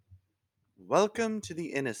Welcome to the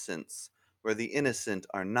Innocents, where the innocent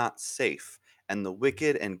are not safe, and the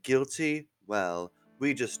wicked and guilty, well,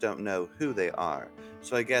 we just don't know who they are.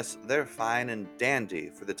 So I guess they're fine and dandy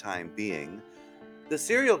for the time being. The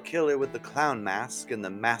serial killer with the clown mask and the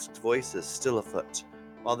masked voice is still afoot,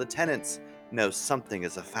 while the tenants know something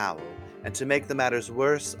is afoul. And to make the matters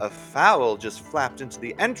worse, a fowl just flapped into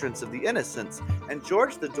the entrance of the Innocents, and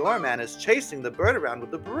George the doorman is chasing the bird around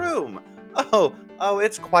with a broom. Oh,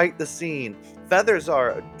 it's quite the scene. Feathers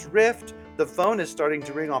are adrift, the phone is starting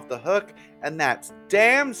to ring off the hook, and that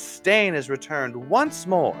damn stain is returned once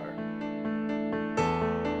more.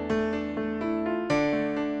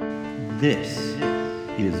 This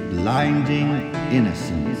is Blinding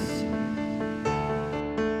Innocence.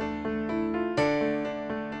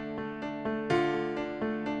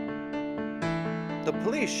 The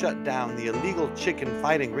police shut down the illegal chicken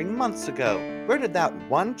fighting ring months ago. Where did that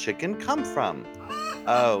one chicken come from?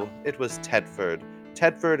 Oh, it was Tedford.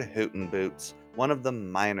 Tedford Hootenboots, one of the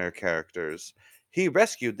minor characters. He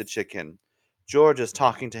rescued the chicken. George is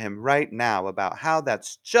talking to him right now about how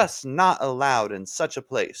that's just not allowed in such a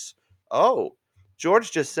place. Oh,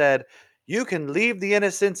 George just said, "You can leave the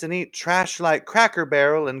innocents and eat trash like Cracker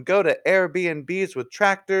Barrel and go to Airbnbs with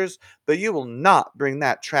tractors, but you will not bring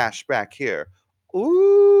that trash back here."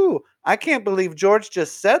 Ooh, I can't believe George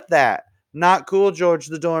just said that. Not cool, George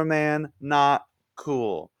the doorman. Not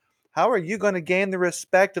cool. How are you going to gain the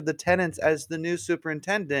respect of the tenants as the new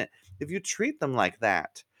superintendent if you treat them like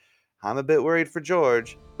that? I'm a bit worried for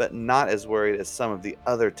George, but not as worried as some of the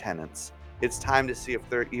other tenants. It's time to see if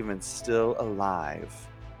they're even still alive.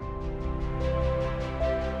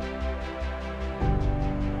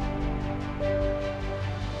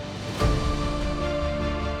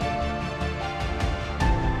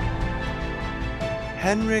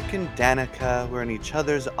 Henrik and Danica were in each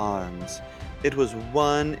other's arms. It was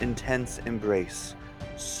one intense embrace.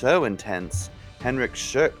 So intense, Henrik's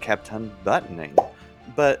shirt kept unbuttoning.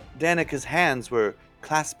 But Danica's hands were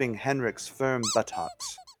clasping Henrik's firm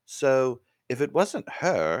buttocks. So, if it wasn't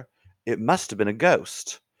her, it must have been a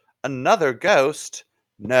ghost. Another ghost?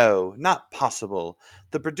 No, not possible.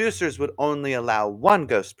 The producers would only allow one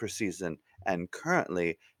ghost per season, and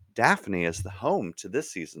currently, Daphne is the home to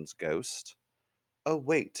this season's ghost. Oh,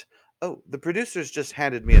 wait. Oh, the producers just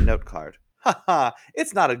handed me a note card. Ha ha,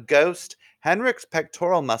 it's not a ghost. Henrik's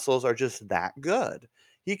pectoral muscles are just that good.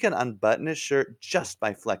 He can unbutton his shirt just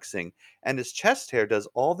by flexing, and his chest hair does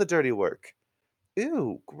all the dirty work.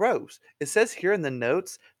 Ew, gross. It says here in the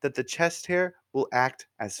notes that the chest hair will act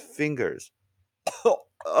as fingers.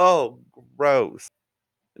 Oh, gross.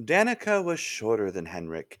 Danica was shorter than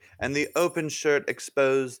Henrik, and the open shirt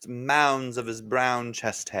exposed mounds of his brown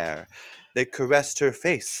chest hair. They caressed her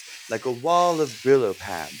face like a wall of Brillo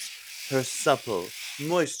pads. Her supple,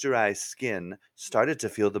 moisturized skin started to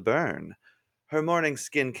feel the burn. Her morning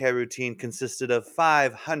skincare routine consisted of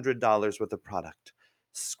 $500 worth of product.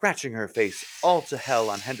 Scratching her face all to hell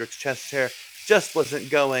on Hendrik's chest hair just wasn't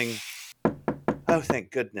going. Oh,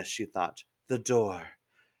 thank goodness, she thought. The door.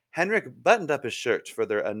 Henrik buttoned up his shirt for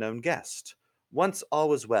their unknown guest. Once all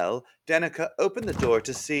was well, Danica opened the door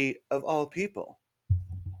to see, of all people.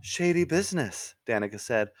 Shady business, Danica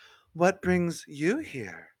said. What brings you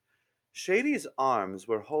here? Shady's arms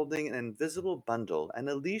were holding an invisible bundle, and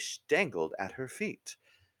a leash dangled at her feet.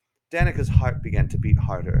 Danica's heart began to beat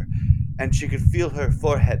harder, and she could feel her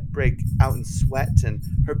forehead break out in sweat and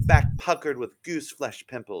her back puckered with goose flesh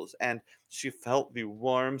pimples, and she felt the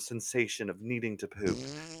warm sensation of needing to poop.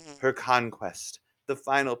 Her conquest, the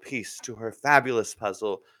final piece to her fabulous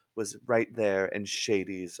puzzle, was right there in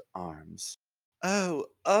Shady's arms. Oh,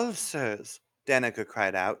 ulcers! Danica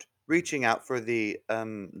cried out, reaching out for the,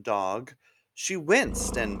 dog. She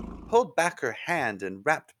winced and pulled back her hand and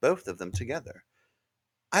wrapped both of them together.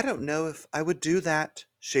 I don't know if I would do that,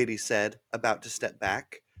 Shady said, about to step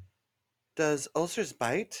back. Does ulcers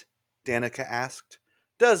bite? Danica asked.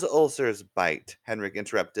 Does ulcers bite? Henrik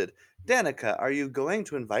interrupted. Danica, are you going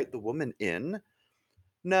to invite the woman in?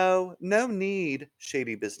 No, no need,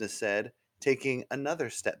 Shady Business said, taking another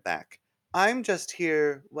step back. I'm just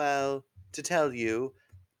here, well, to tell you,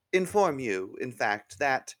 inform you, in fact,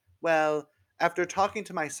 that, well, after talking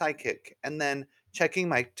to my psychic and then checking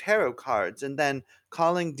my tarot cards and then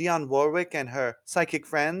calling Dionne Warwick and her psychic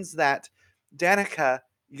friends, that, Danica,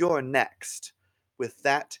 you're next. With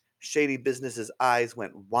that, Shady Business's eyes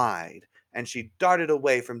went wide, and she darted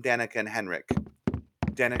away from Danica and Henrik.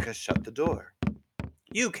 Danica shut the door.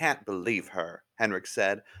 You can't believe her, Henrik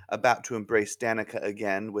said, about to embrace Danica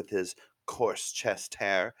again with his coarse chest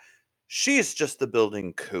hair. She's just the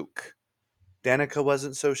building kook. Danica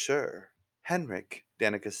wasn't so sure. Henrik,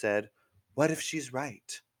 Danica said, What if she's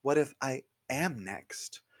right? What if I am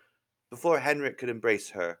next? Before Henrik could embrace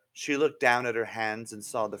her, she looked down at her hands and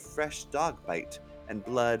saw the fresh dog bite and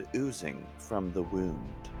blood oozing from the wound.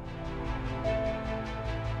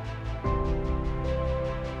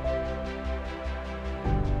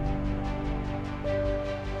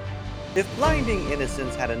 If Blinding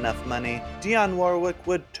Innocence had enough money, Dionne Warwick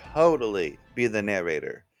would totally be the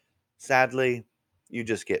narrator. Sadly, you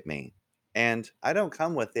just get me. And I don't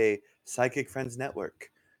come with a Psychic Friends network.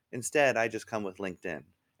 Instead, I just come with LinkedIn.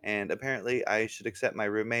 And apparently, I should accept my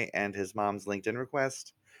roommate and his mom's LinkedIn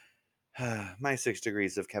request. My 6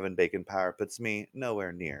 degrees of Kevin Bacon power puts me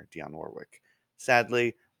nowhere near Dionne Warwick.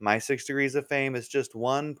 Sadly, my 6 degrees of fame is just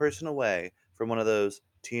one person away from one of those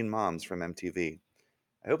teen moms from MTV.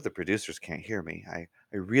 I hope the producers can't hear me. I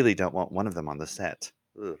really don't want one of them on the set.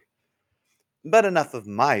 Ugh. But enough of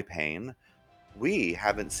my pain. We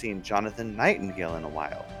haven't seen Jonathan Nightingale in a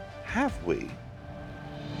while, have we?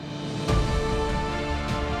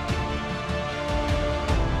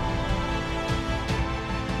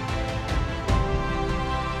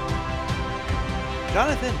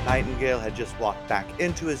 Jonathan Nightingale had just walked back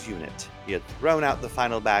into his unit. He had thrown out the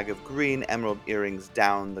final bag of green emerald earrings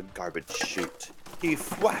down the garbage chute. He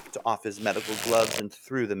whacked off his medical gloves and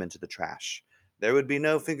threw them into the trash. There would be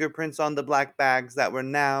no fingerprints on the black bags that were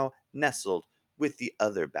now nestled with the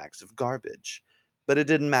other bags of garbage. But it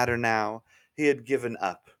didn't matter now. He had given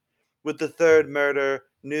up. With the third murder,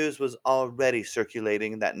 news was already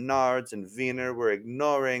circulating that Nards and Wiener were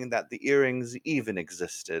ignoring that the earrings even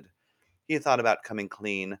existed. He thought about coming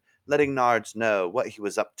clean, letting Nards know what he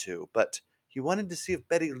was up to, but he wanted to see if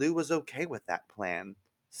Betty Lou was okay with that plan,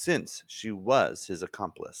 since she was his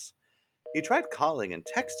accomplice. He tried calling and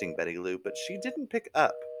texting Betty Lou, but she didn't pick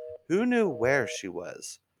up. Who knew where she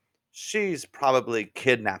was? She's probably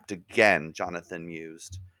kidnapped again, Jonathan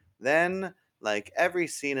mused. Then, like every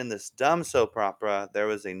scene in this dumb soap opera, there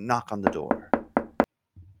was a knock on the door.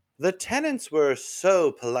 The tenants were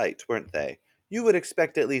so polite, weren't they? You would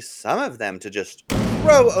expect at least some of them to just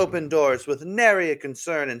throw open doors with nary a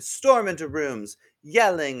concern and storm into rooms,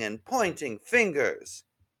 yelling and pointing fingers.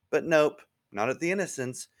 But nope, not at the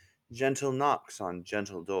Innocents. Gentle knocks on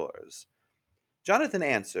gentle doors. Jonathan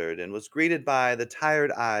answered and was greeted by the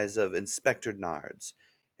tired eyes of Inspector Nards.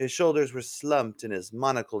 His shoulders were slumped and his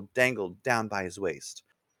monocle dangled down by his waist.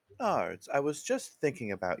 Nards, I was just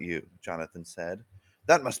thinking about you, Jonathan said.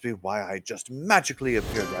 That must be why I just magically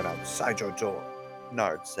appeared right outside your door,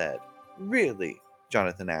 Nard said. Really?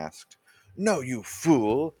 Jonathan asked. No, you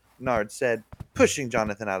fool, Nard said, pushing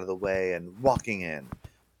Jonathan out of the way and walking in.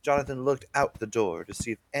 Jonathan looked out the door to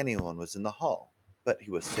see if anyone was in the hall, but he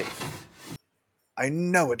was safe. I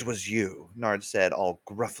know it was you, Nard said, all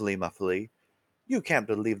gruffly muffly. You can't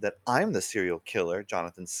believe that I'm the serial killer,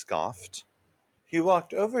 Jonathan scoffed. He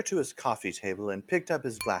walked over to his coffee table and picked up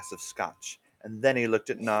his glass of scotch, and then he looked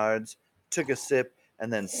at Nards, took a sip,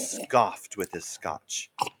 and then scoffed with his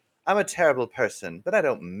scotch. I'm a terrible person, but I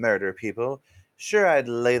don't murder people. Sure, I'd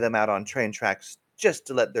lay them out on train tracks just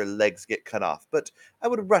to let their legs get cut off, but I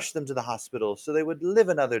would rush them to the hospital so they would live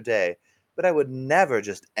another day, but I would never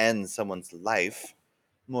just end someone's life.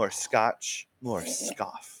 More scotch, more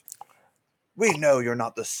scoff. We know you're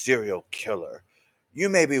not the serial killer. You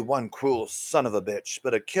may be one cruel son of a bitch,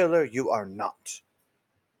 but a killer you are not.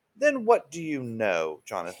 Then what do you know?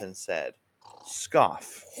 Jonathan said.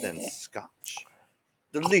 Scoff, then scotch.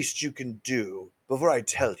 The least you can do, before I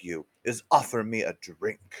tell you, is offer me a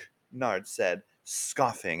drink, Nard said,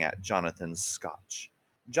 scoffing at Jonathan's scotch.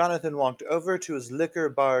 Jonathan walked over to his liquor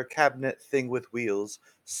bar cabinet thing with wheels,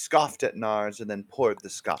 scoffed at Nards, and then poured the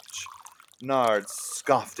scotch. Nard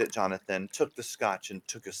scoffed at Jonathan, took the scotch, and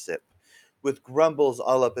took a sip. With grumbles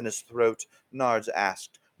all up in his throat, Nards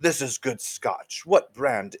asked, This is good scotch. What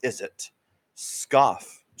brand is it?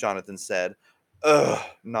 Scoff, Jonathan said. Ugh,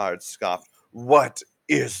 Nard scoffed. What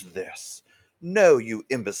is this? No, you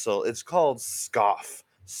imbecile, it's called Scoff.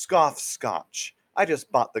 Scoff Scotch. I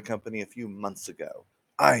just bought the company a few months ago.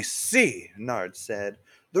 I see, Nard said.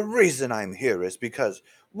 The reason I'm here is because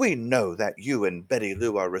we know that you and Betty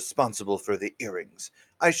Lou are responsible for the earrings.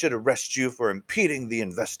 I should arrest you for impeding the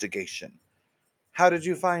investigation. How did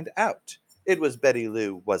you find out? It was Betty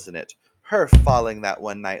Lou, wasn't it? Her falling that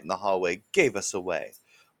one night in the hallway gave us away.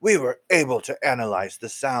 We were able to analyze the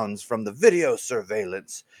sounds from the video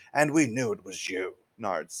surveillance, and we knew it was you,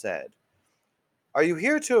 Nard said. Are you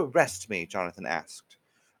here to arrest me? Jonathan asked.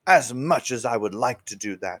 As much as I would like to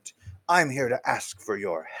do that, I'm here to ask for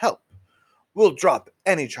your help. We'll drop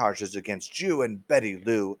any charges against you and Betty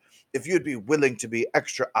Lou if you'd be willing to be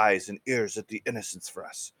extra eyes and ears at the Innocents for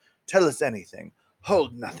us. Tell us anything.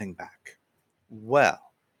 Hold nothing back. Well,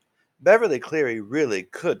 Beverly Cleary really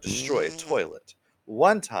could destroy a toilet.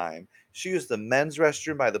 One time, she used the men's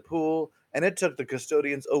restroom by the pool, and it took the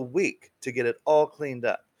custodians a week to get it all cleaned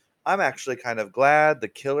up. I'm actually kind of glad the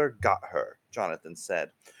killer got her, Jonathan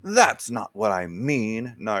said. That's not what I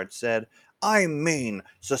mean, Nard said. I mean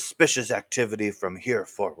suspicious activity from here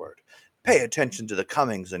forward. Pay attention to the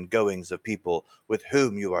comings and goings of people with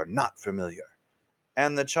whom you are not familiar.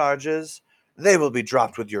 And the charges? They will be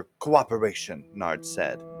dropped with your cooperation, Nard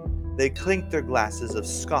said. They clinked their glasses of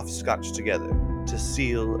scoff scotch together to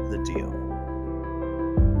seal the deal.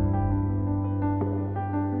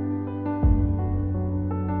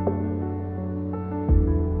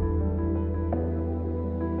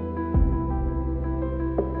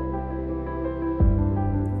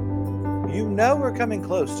 You know we're coming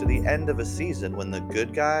close to the end of a season when the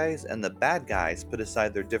good guys and the bad guys put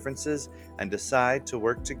aside their differences and decide to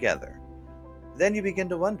work together. Then you begin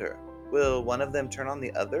to wonder, will one of them turn on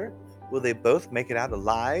the other? Will they both make it out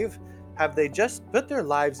alive? Have they just put their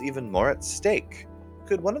lives even more at stake?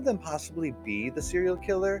 Could one of them possibly be the serial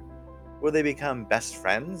killer? Will they become best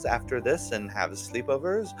friends after this and have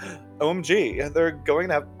sleepovers? OMG, they're going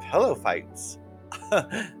to have pillow fights.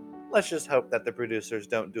 Let's just hope that the producers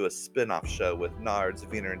don't do a spin off show with Nards,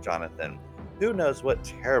 Wiener, and Jonathan. Who knows what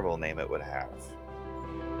terrible name it would have?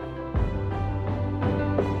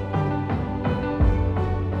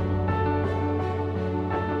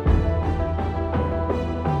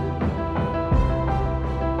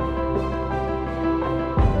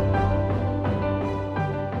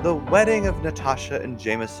 The wedding of Natasha and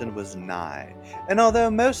Jameson was nigh, and although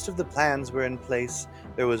most of the plans were in place,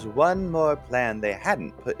 there was one more plan they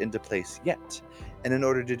hadn't put into place yet, and in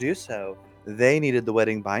order to do so, they needed the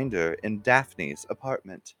wedding binder in Daphne's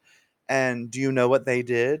apartment. And do you know what they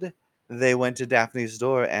did? They went to Daphne's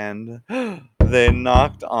door and they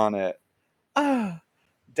knocked on it. Ah!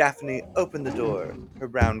 Daphne opened the door, her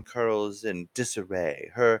brown curls in disarray.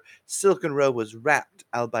 Her silken robe was wrapped,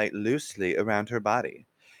 albeit loosely, around her body.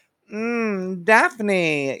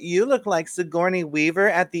 Daphne, you look like Sigourney Weaver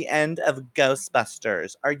at the end of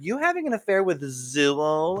Ghostbusters. Are you having an affair with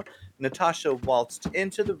Zool? Natasha waltzed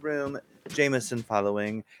into the room, Jameson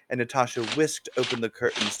following, and Natasha whisked open the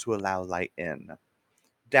curtains to allow light in.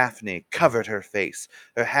 Daphne covered her face,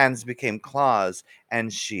 her hands became claws,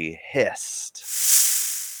 and she hissed.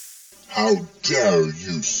 How dare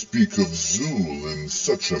you speak of Zool in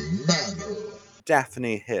such a manner?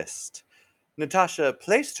 Daphne hissed. Natasha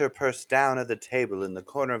placed her purse down at the table in the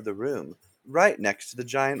corner of the room, right next to the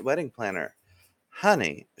giant wedding planner.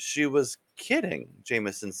 Honey, she was kidding,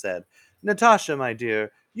 Jameson said. Natasha, my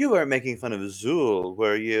dear, you weren't making fun of Zool,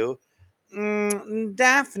 were you?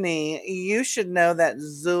 Daphne, you should know that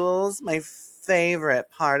Zool's my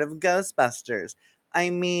favorite part of Ghostbusters. I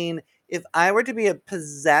mean, if I were to be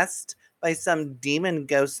possessed by some demon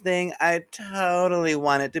ghost thing, I'd totally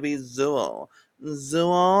want it to be Zool.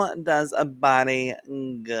 Zool does a body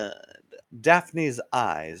good. Daphne's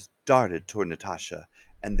eyes darted toward Natasha,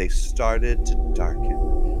 and they started to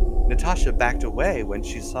darken. Natasha backed away when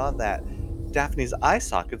she saw that Daphne's eye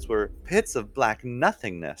sockets were pits of black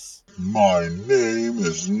nothingness. My name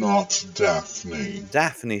is not Daphne.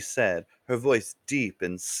 Daphne said, her voice deep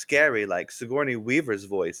and scary like Sigourney Weaver's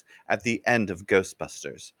voice at the end of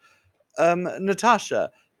Ghostbusters. Natasha,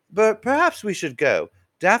 but perhaps we should go.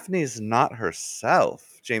 Daphne's not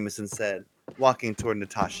herself, Jameson said, walking toward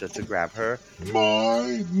Natasha to grab her.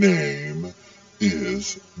 My name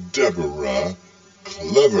is Deborah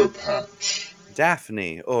Cleverpatch.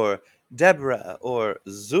 Daphne, or Deborah, or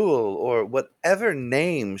Zool, or whatever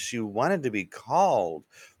name she wanted to be called,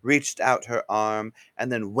 reached out her arm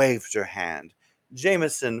and then waved her hand.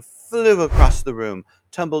 Jameson flew across the room,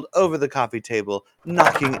 tumbled over the coffee table,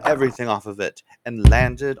 knocking everything off of it, and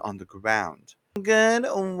landed on the ground. Good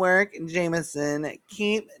work, Jameson.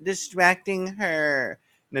 Keep distracting her,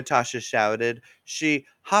 Natasha shouted. She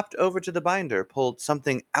hopped over to the binder, pulled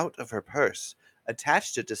something out of her purse,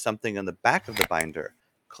 attached it to something on the back of the binder,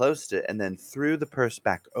 closed it, and then threw the purse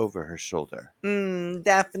back over her shoulder.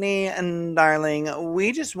 Daphne and darling,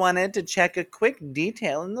 we just wanted to check a quick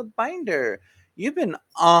detail in the binder. You've been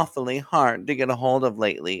awfully hard to get a hold of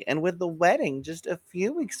lately, and with the wedding just a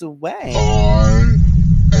few weeks away. I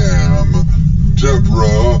am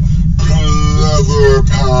Deborah Cleverpatch.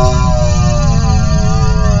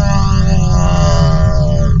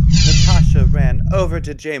 Natasha ran over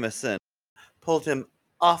to Jameson, pulled him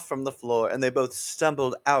off from the floor, and they both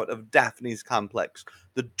stumbled out of Daphne's complex,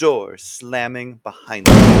 the door slamming behind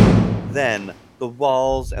them. Then the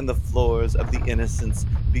walls and the floors of the Innocents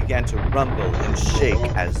began to rumble and shake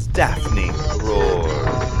as Daphne roared.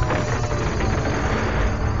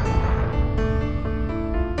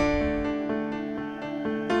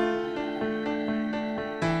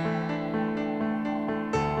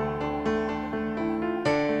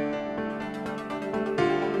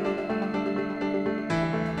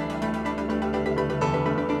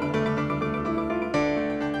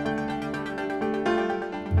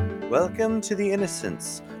 Welcome to the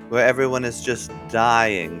Innocence, where everyone is just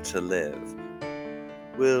dying to live.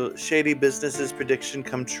 Will Shady Business's prediction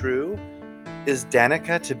come true? Is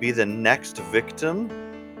Danica to be the next victim?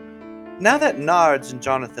 Now that Nards and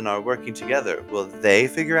Jonathan are working together, will they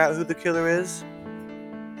figure out who the killer is?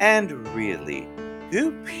 And really,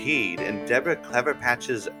 who peed in Deborah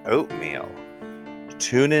Cleverpatch's oatmeal?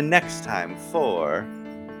 Tune in next time for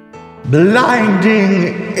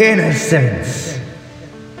Blinding Innocence.